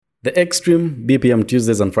The Extreme BPM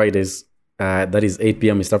Tuesdays and Fridays. That is 8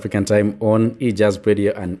 p.m. East African time on eJazz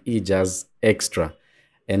Radio and eJazz Extra.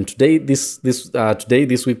 And today, this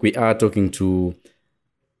week, we are talking to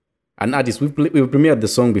an artist. We premiered the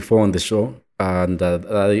song before on the show, and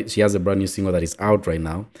she has a brand new single that is out right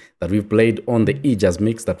now that we've played on the eJazz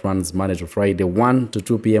Mix that runs Monday to Friday, 1 to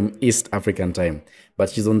 2 p.m. East African time.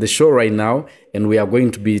 But she's on the show right now, and we are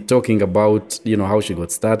going to be talking about how she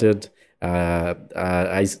got started. She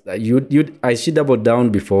doubled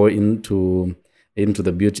down before into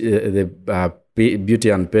the beauty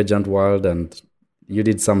and pageant world, and you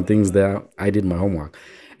did some things there. I did my homework,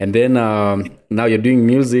 and then now you're doing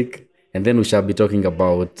music, and then we shall be talking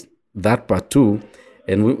about that part too,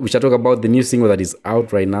 and we shall talk about the new single that is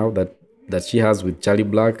out right now that she has with Charlie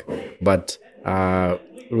Black. But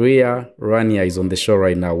RIA RANIA is on the show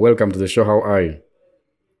right now. Welcome to the show. How are you?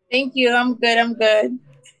 Thank you. I'm good. I'm good.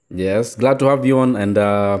 Yes, glad to have you on. And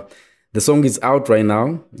the song is out right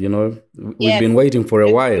now. We've Yes. been waiting for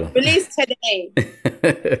a while. Released today.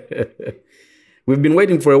 We've been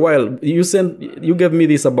waiting for a while. You gave me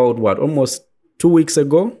this about what, almost 2 weeks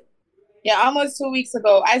ago? Yeah, almost 2 weeks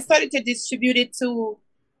ago. I started to distribute it to,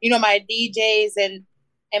 my DJs and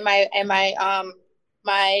my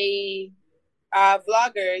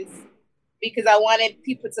vloggers because I wanted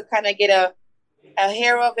people to kind of get a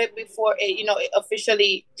hair of it before it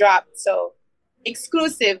officially dropped. So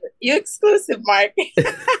exclusive. You're exclusive, Mark.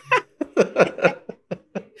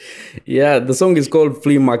 Yeah, the song is called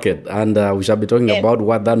Flea Market, and we shall be talking about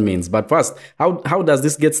what that means. But first, how does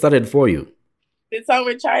this get started for you? The song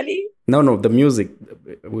with Charlie? No, the music.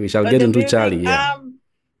 We shall get into music. Charlie. Yeah.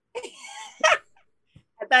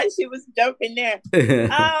 I thought she was joking there.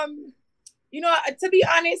 To be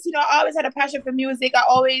honest, I always had a passion for music. I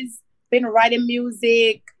always been writing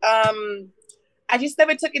music. I just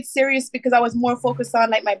never took it serious because I was more focused on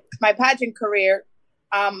like my pageant career,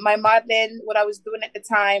 my modeling, what I was doing at the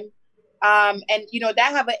time. And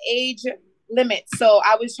that have an age limit. So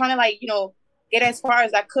I was trying to get as far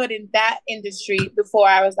as I could in that industry before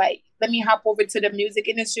I was like, let me hop over to the music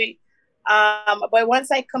industry. But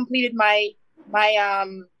once I completed my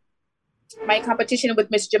competition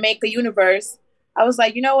with Miss Jamaica Universe, I was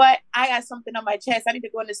like, you know what? I got something on my chest. I need to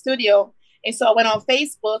go in the studio. And so I went on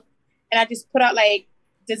Facebook and I just put out like,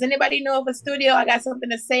 does anybody know of a studio? I got something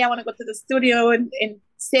to say. I want to go to the studio and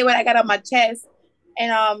say what I got on my chest.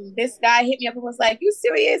 And this guy hit me up and was like, you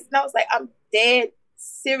serious? And I was like, I'm dead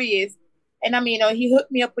serious. And he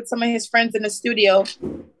hooked me up with some of his friends in the studio.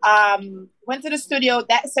 Went to the studio.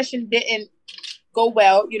 That session didn't go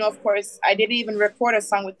well. Of course, I didn't even record a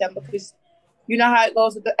song with them because you know how it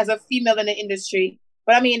goes as a female in the industry.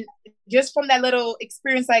 But just from that little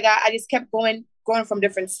experience I got, I just kept going from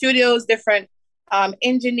different studios, different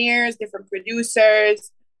engineers, different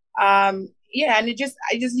producers. And I just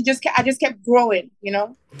kept growing,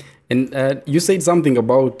 And you said something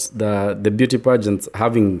about the beauty pageants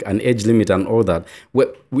having an age limit and all that.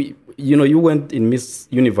 You went in Miss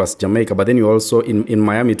Universe Jamaica, but then you also in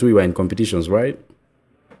Miami too. You were in competitions, right?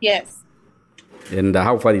 Yes. And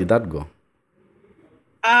how far did that go?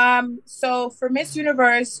 So for Miss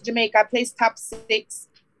Universe Jamaica, I placed top 6.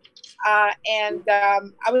 And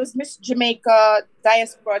I was Miss Jamaica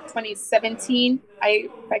Diaspora 2017.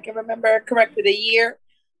 If I can remember correctly the year.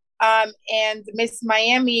 And Miss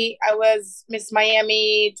Miami, I was Miss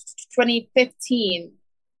Miami 2015.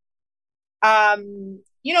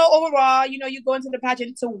 Overall, you go into the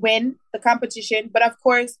pageant to win the competition, but of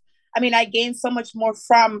course, I gained so much more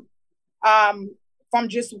from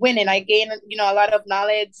just winning. I gained, a lot of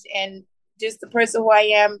knowledge and just the person who I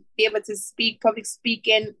am, be able to speak, public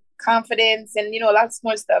speaking, confidence, and lots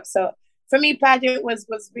more stuff. So for me, pageant was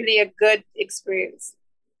really a good experience.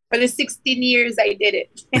 For the 16 years I did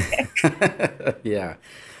it. Yeah.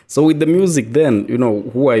 So with the music then,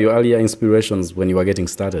 who are your earlier inspirations when you were getting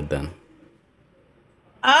started then?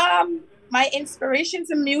 My inspirations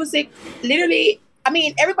in music, literally,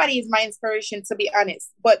 everybody is my inspiration, to be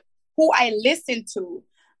honest. But who I listen to,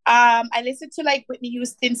 I listen to like Whitney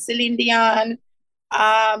Houston, Celine Dion,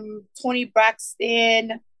 Toni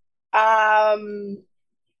Braxton. I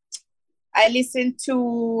listen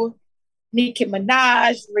to Nicki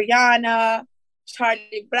Minaj, Rihanna,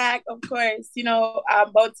 Charlie Black, of course,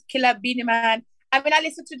 about Killer Beanie Man. I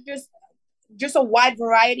listen to just a wide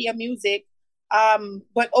variety of music.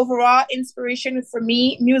 But overall, inspiration for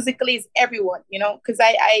me musically is everyone, because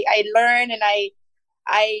I learn and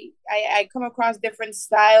I come across different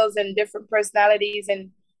styles and different personalities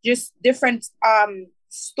and just different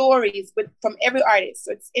stories from every artist.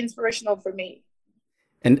 So it's inspirational for me.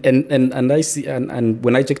 And I see, and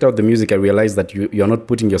when I checked out the music, I realized that you're not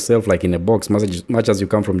putting yourself like in a box. Much as you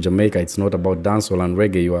come from Jamaica, it's not about dancehall and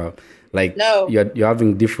reggae. You are like No. you're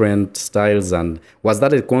having different styles. And was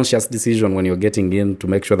that a conscious decision when you're getting in to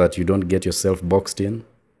make sure that you don't get yourself boxed in?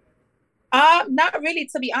 Not really,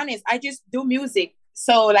 to be honest. I just do music.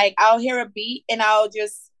 So like I'll hear a beat and I'll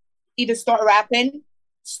just either start rapping,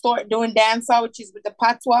 start doing dancehall, which is with the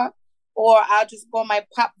patois, or I'll just go my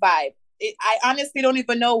pop vibe. I honestly don't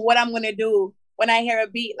even know what I'm gonna do when I hear a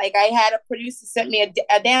beat. Like I had a producer sent me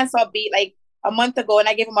a dancehall beat like a month ago, and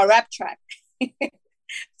I gave him a rap track.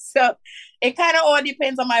 So it kind of all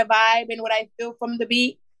depends on my vibe and what I feel from the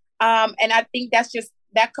beat. And I think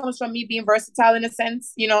that comes from me being versatile in a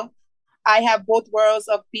sense. I have both worlds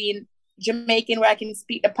of being Jamaican where I can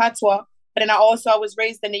speak the patois, but then I was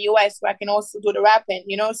raised in the US where I can also do the rapping.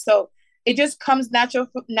 So it just comes natural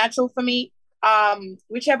for me.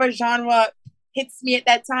 Whichever genre hits me at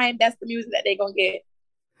that time, that's the music that they're gonna get.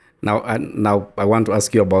 Now I want to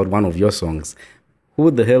ask you about one of your songs.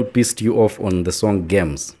 Who the hell pissed you off on the song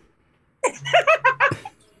Games?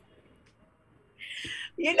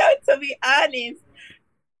 You know, to be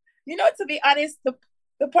honest,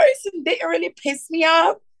 the person didn't really piss me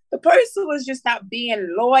off. The person was just not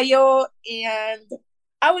being loyal, and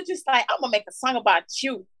I was just like, I'm gonna make a song about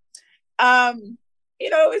you.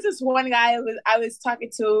 It was this one guy I was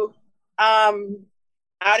talking to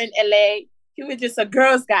out in LA. He was just a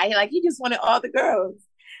girls guy. He just wanted all the girls.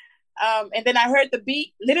 And then I heard the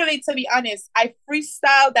beat. Literally, to be honest, I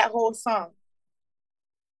freestyled that whole song.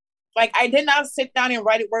 Like I did not sit down and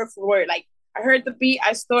write it word for word. Like I heard the beat,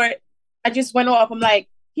 I just went off. I'm like,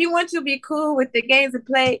 he wants to be cool with the games and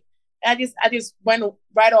play. And I just went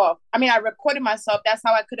right off. I mean, I recorded myself. That's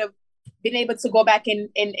how I could have been able to go back and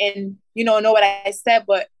know what I said.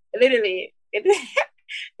 But literally, it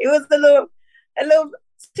was a little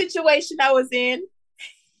situation I was in.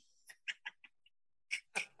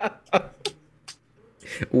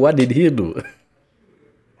 What did he do?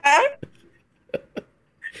 Huh?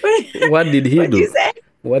 What did he What'd do? you say?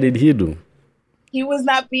 What did he do? He was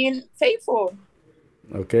not being faithful.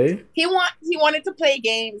 Okay. He wanted to play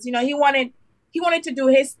games. He wanted to do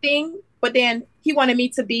his thing, but then he wanted me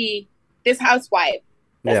to be this housewife.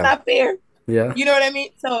 That's Yeah. not fair. Yeah. You know what I mean?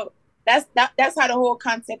 So that's how the whole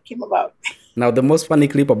concept came about. Now, the most funny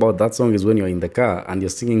clip about that song is when you're in the car and you're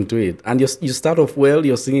singing to it. And you start off well,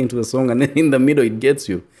 you're singing to the song, and then in the middle, it gets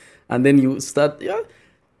you. And then you start, yeah,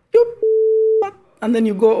 and then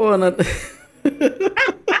you go on. And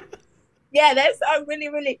Yeah, that song really,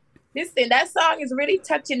 really. Listen, that song is really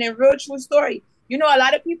touching and real true story. A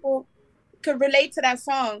lot of people could relate to that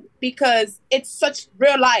song because it's such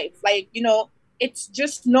real life. Like, it's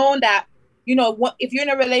just known that, if you're in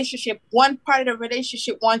a relationship, one part of the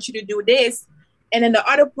relationship wants you to do this, and then the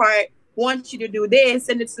other part wants you to do this.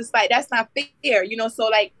 And it's just like, that's not fair, So,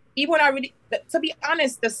 like, even when to be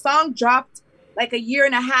honest, the song dropped like a year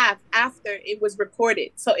and a half after it was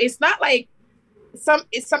recorded. So it's not like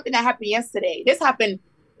it's something that happened yesterday. This happened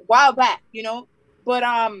a while back, But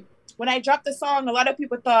when I dropped the song, a lot of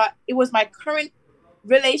people thought it was my current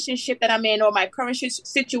relationship that I'm in or my current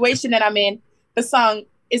situation that I'm in. The song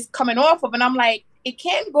is coming off of, and I'm like, it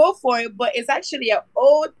can't go for it, but it's actually an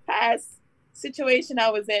old past situation I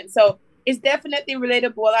was in. So it's definitely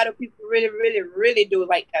relatable. A lot of people really, really, really do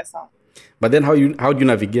like that song. but then how do you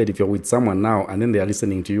navigate if you're with someone now and then they are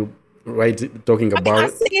listening to you, right, talking I mean, I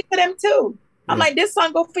about sing it to them too. I'm like, this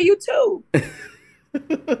song go for you too.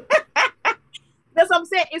 That's what I'm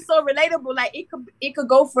saying. It's so relatable. Like it could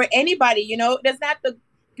go for anybody, There's not to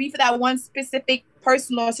be for that one specific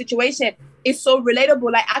personal situation. It's so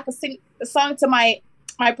relatable. Like I could sing the song to my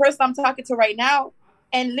person I'm talking to right now,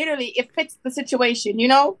 and literally it fits the situation,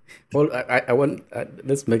 Well, I want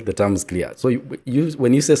let's make the terms clear. So you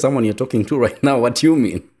when you say someone you're talking to right now, what do you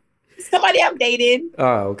mean? Somebody I'm dating.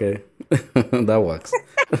 Okay. That works.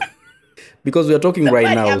 Because we are talking right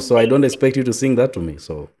Somebody now, I'm so I don't dating. expect you to sing that to me.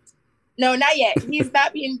 So No, not yet. He's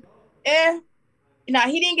not being. No,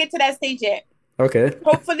 he didn't get to that stage yet. okay.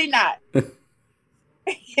 Hopefully not.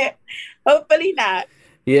 Hopefully not.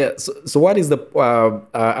 Yeah. So what is the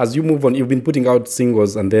as you move on, you've been putting out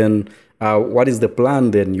singles, and then what is the plan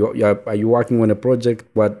then? Are you working on a project?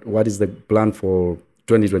 What is the plan for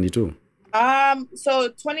 2022? So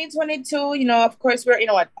 2022, of course we're,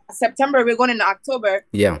 what, September, we're going into October.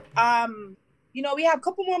 Yeah. We have a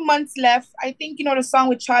couple more months left. I think, the song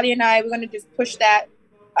with Charlie and I, we're gonna just push that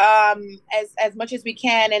as much as we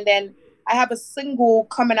can. And then I have a single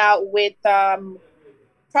coming out with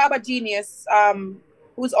Praba Genius,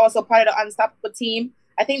 who's also part of the Unstoppable team.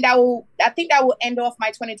 I think that will end off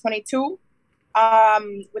my 2022.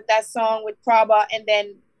 with that song with Praba, and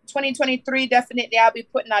then 2023 definitely I'll be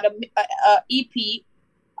putting out a EP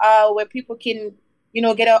where people can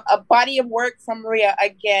get a body of work from RIA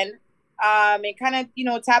again, and kind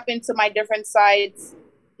of tap into my different sides.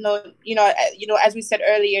 As we said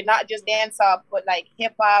earlier, not just dance up, but like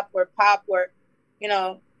hip hop or pop or you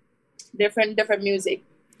know different music.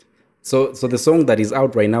 So the song that is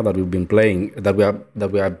out right now that we've been playing, that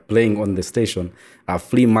we are playing on the station,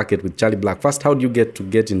 Flea Market with Charlie Black. First, how do you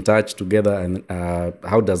get in touch together, and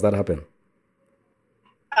how does that happen?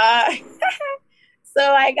 Uh, so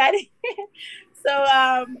I got it.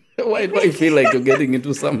 So Why do I feel like you're getting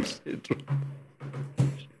into some shit?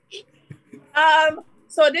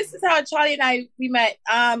 so this is how Charlie and we met.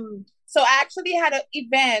 So I actually had an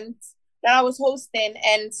event that I was hosting,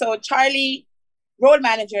 and so Charlie, road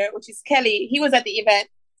manager, which is Kelly, he was at the event.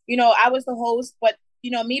 I was the host, but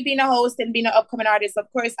me being a host and being an upcoming artist,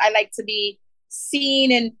 of course, I like to be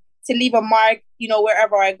seen and to leave a mark,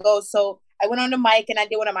 wherever I go. So I went on the mic and I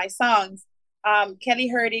did one of my songs. Kelly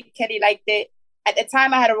heard it, Kelly liked it. At the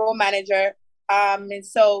time, I had a role manager, and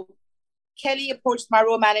so Kelly approached my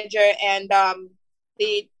role manager, and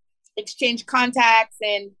they exchanged contacts,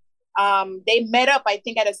 and they met up, I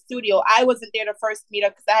think, at a studio. I wasn't there the first meetup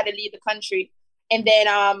because I had to leave the country, and then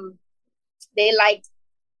they liked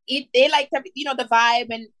it. They liked the vibe,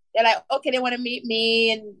 and they're like, okay, they want to meet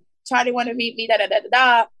me, and Charlie want to meet me. Da da da da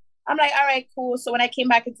da. I'm like, all right, cool. So when I came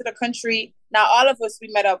back into the country, now all of us we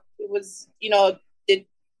met up. It was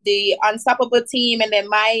the Unstoppable team, and then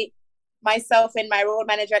myself and my role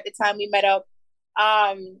manager at the time, we met up,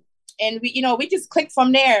 and we just clicked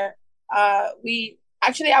from there. We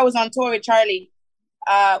actually, I was on tour with Charlie.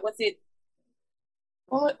 Was it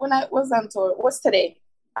when I was on tour? What's today?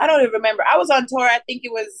 I don't even remember. I was on tour. I think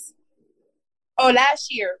it was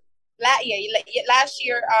last year. Last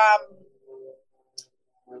year,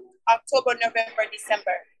 October, November,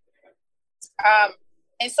 December.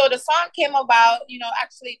 And so the song came about,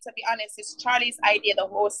 actually, to be honest, it's Charlie's idea, the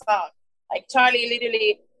whole song. Like Charlie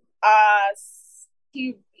literally,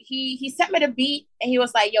 he sent me the beat and he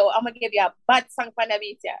was like, yo, I'm gonna give you a butt song for the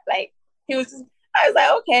beat. Yeah. Like I was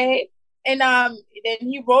like, okay. And then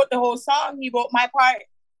he wrote the whole song. He wrote my part.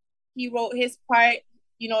 He wrote his part.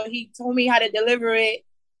 He told me how to deliver it.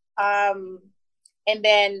 And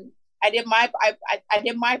then I did my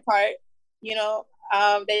part.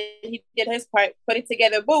 Then he did his part, put it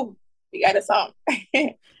together, boom, we got a song.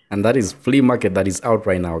 And that is Flea Market, that is out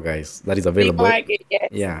right now, guys. That is available. Flea Market, yes.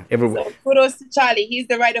 Yeah. So kudos to Charlie. He's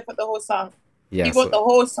the writer for the whole song. Yeah, he wrote the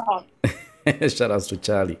whole song. Shout outs to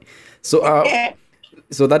Charlie. So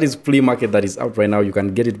so that is Flea Market, that is out right now. You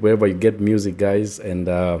can get it wherever you get music, guys. And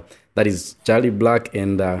that is Charlie Black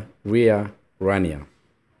and RIA RANIA.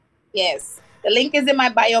 Yes. The link is in my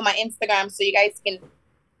bio, my Instagram, so you guys can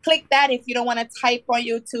click that if you don't want to type on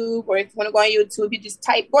YouTube, or if you want to go on YouTube, you just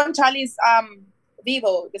go on Charlie's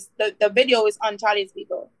Vivo. The video is on Charlie's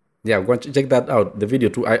Vivo. Yeah, go and check that out. The video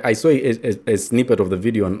too. I saw a snippet of the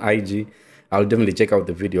video on IG. I'll definitely check out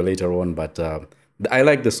the video later on. But I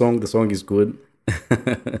like the song. The song is good.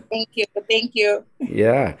 Thank you.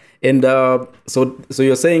 Yeah, and so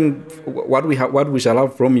you're saying what we shall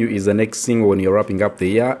have from you is the next single when you're wrapping up the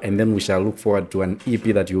year, and then we shall look forward to an EP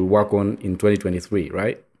that you'll work on in 2023,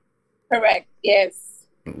 right? Correct. Yes.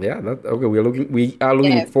 Yeah. Okay. We are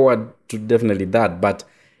looking forward to definitely that. But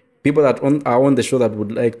people that are on the show that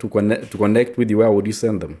would like to connect with you, where would you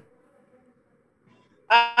send them?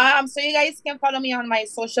 So you guys can follow me on my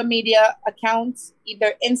social media accounts,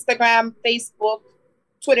 either Instagram, Facebook,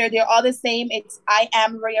 Twitter. They're all the same. It's I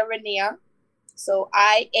am RIA RANIA. So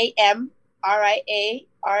IAM RIA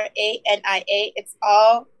RANIA. It's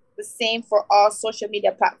all the same for all social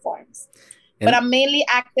media platforms. But I'm mainly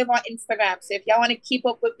active on Instagram. So if y'all want to keep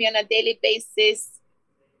up with me on a daily basis,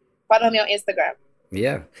 follow me on Instagram.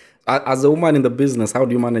 Yeah. As a woman in the business, how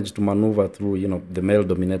do you manage to maneuver through, the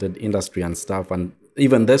male-dominated industry and stuff, and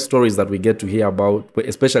even the stories that we get to hear about,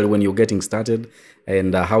 especially when you're getting started,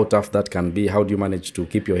 and how tough that can be? How do you manage to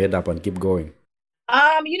keep your head up and keep going?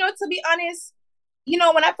 To be honest,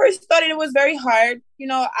 when I first started, it was very hard.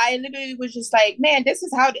 I literally was just like, man, this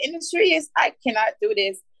is how the industry is. I cannot do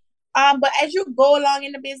this. But as you go along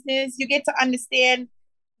in the business, you get to understand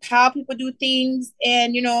how people do things.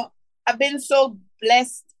 And, I've been so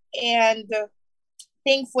blessed and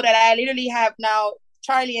thankful that I literally have now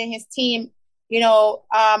Charlie and his team,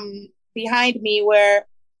 behind me, where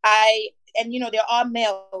they're all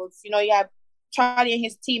males. You have Charlie and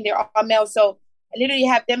his team, they're all males. So I literally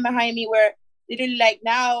have them behind me, where literally like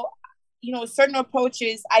now, certain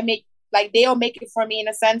approaches I make like they'll make it for me in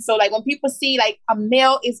a sense. So like when people see like a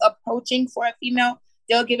male is approaching for a female,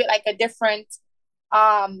 they'll give it like a different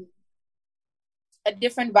vibe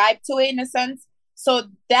to it in a sense. So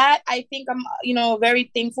that I think I'm,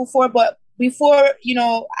 very thankful for. But before,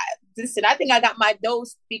 listen, I think I got my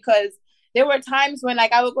dose, because there were times when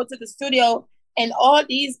like I would go to the studio and all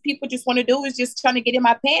these people just want to do is just trying to get in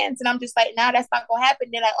my pants. And I'm just like, nah, that's not going to happen.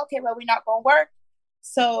 They're like, okay, well, we're not going to work.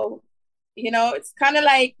 So, it's kind of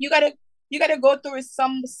like you gotta go through it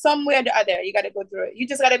some way or the other. You gotta go through it. You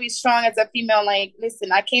just gotta be strong as a female. Like,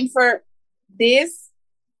 listen, I came for this,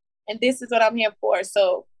 and this is what I'm here for.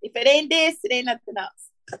 So if it ain't this, it ain't nothing else.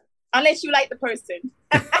 Unless you like the person.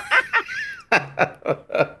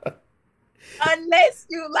 Unless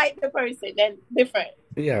you like the person, then different.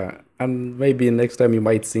 Yeah, and maybe next time you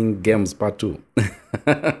might sing Games Part 2.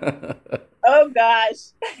 Oh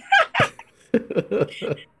gosh.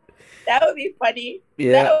 That would be funny.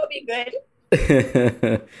 Yeah. That would be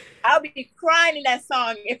good. I'll be crying in that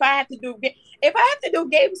song if I have to do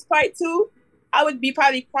Games Part 2. I would be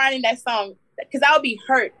probably crying in that song because I'll be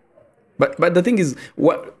hurt. But the thing is,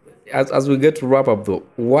 what as we get to wrap up though,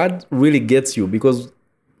 what really gets you? Because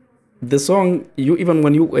the song,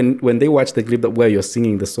 when they watch the clip where you're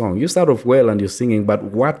singing the song, you start off well and you're singing, but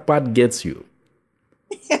what part gets you?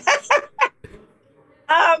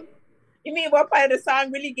 You mean what part of the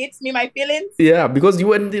song really gets me, my feelings? Yeah, because you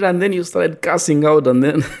went in and then you started cussing out and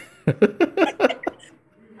then...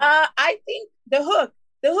 I think the hook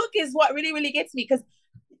is what really, really gets me, because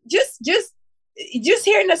just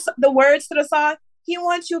hearing the words to the song, he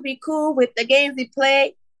wants you to be cool with the games we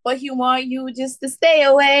play, but he want you just to stay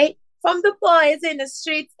away from the boys in the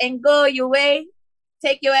streets and go your way,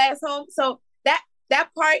 take your ass home. So that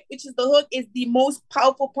part, which is the hook, is the most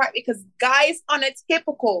powerful part, because guys on a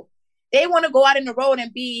typical, they want to go out in the road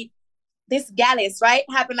and be this gallus, right?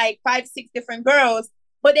 Having like 5, 6 different girls,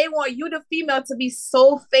 but they want you, the female, to be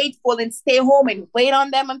so faithful and stay home and wait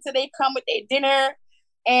on them until they come with their dinner.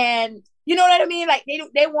 And you know what I mean? Like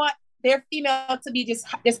they want their female to be just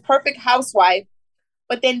this perfect housewife,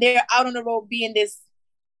 but then they're out on the road being this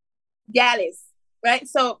gallus, right?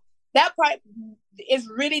 So that part is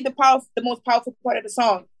really the most powerful part of the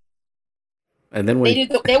song. And then when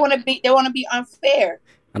they want to be unfair.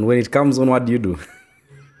 And when it comes on, what do you do?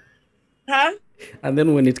 Huh? And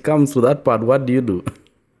then when it comes to that part, what do you do?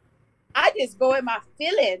 I just go in my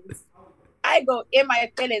feelings. I go in my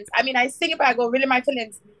feelings. I mean, I sing it, but I go really in my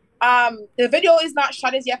feelings. The video is not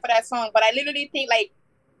shot as yet for that song, but I literally think like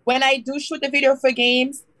when I do shoot the video for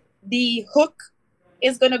Games, the hook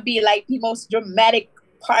is gonna be like the most dramatic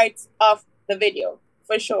parts of the video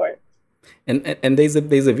for sure. And there's a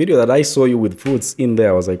video that I saw you with fruits in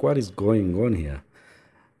there. I was like, what is going on here?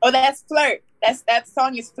 Oh, that's Flirt. That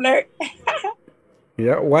song is Flirt.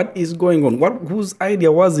 Yeah, what is going on? Whose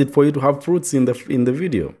idea was it for you to have fruits in the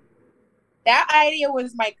video? That idea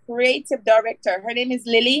was my creative director. Her name is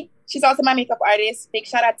Lily. She's also my makeup artist. Big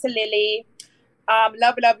shout out to Lily.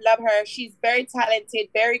 Love her. She's very talented,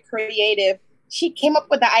 very creative. She came up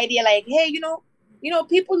with the idea like, hey, you know,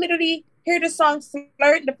 people literally hear the song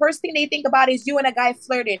Flirt. The first thing they think about is you and a guy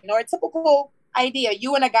flirting, or a typical idea,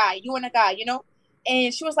 you and a guy, you know?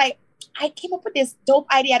 And she was like, I came up with this dope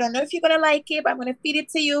idea. I don't know if you're going to like it, but I'm going to feed it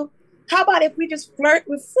to you. How about if we just flirt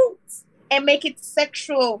with fruits and make it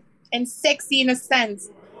sexual and sexy in a sense?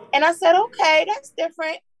 And I said, okay, that's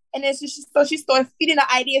different. And then she started feeding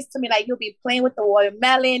the ideas to me. Like, you'll be playing with the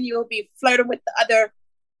watermelon. You'll be flirting with the other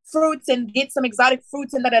fruits and get some exotic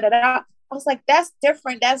fruits and da-da-da-da. I was like, that's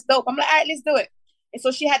different. That's dope. I'm like, all right, let's do it. And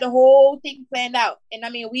so she had the whole thing planned out. And I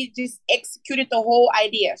mean, we just executed the whole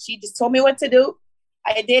idea. She just told me what to do.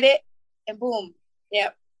 I did it. And boom. Yeah.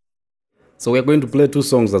 So we're going to play 2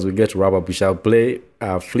 songs as we get to wrap up. We shall play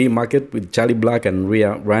Flea Market with Charlie Black and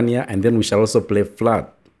RIA RANIA. And then we shall also play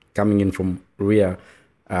Flat, coming in from RIA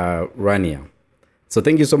RANIA. So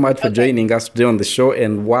thank you so much for joining us today on the show.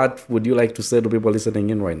 And what would you like to say to people listening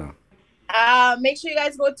in right now? Make sure you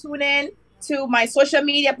guys go tune in to my social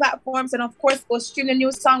media platforms. And of course, go stream the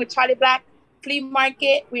new song with Charlie Black, Flea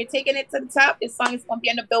Market. We're taking it to the top. This song is going to be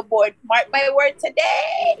on the Billboard. Mark my word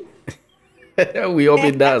today. We hope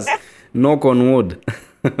it does. Knock on wood.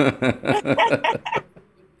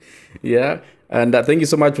 Yeah. And thank you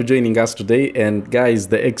so much for joining us today. And guys,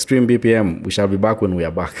 the Extreme BPM, we shall be back when we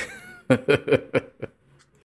are back.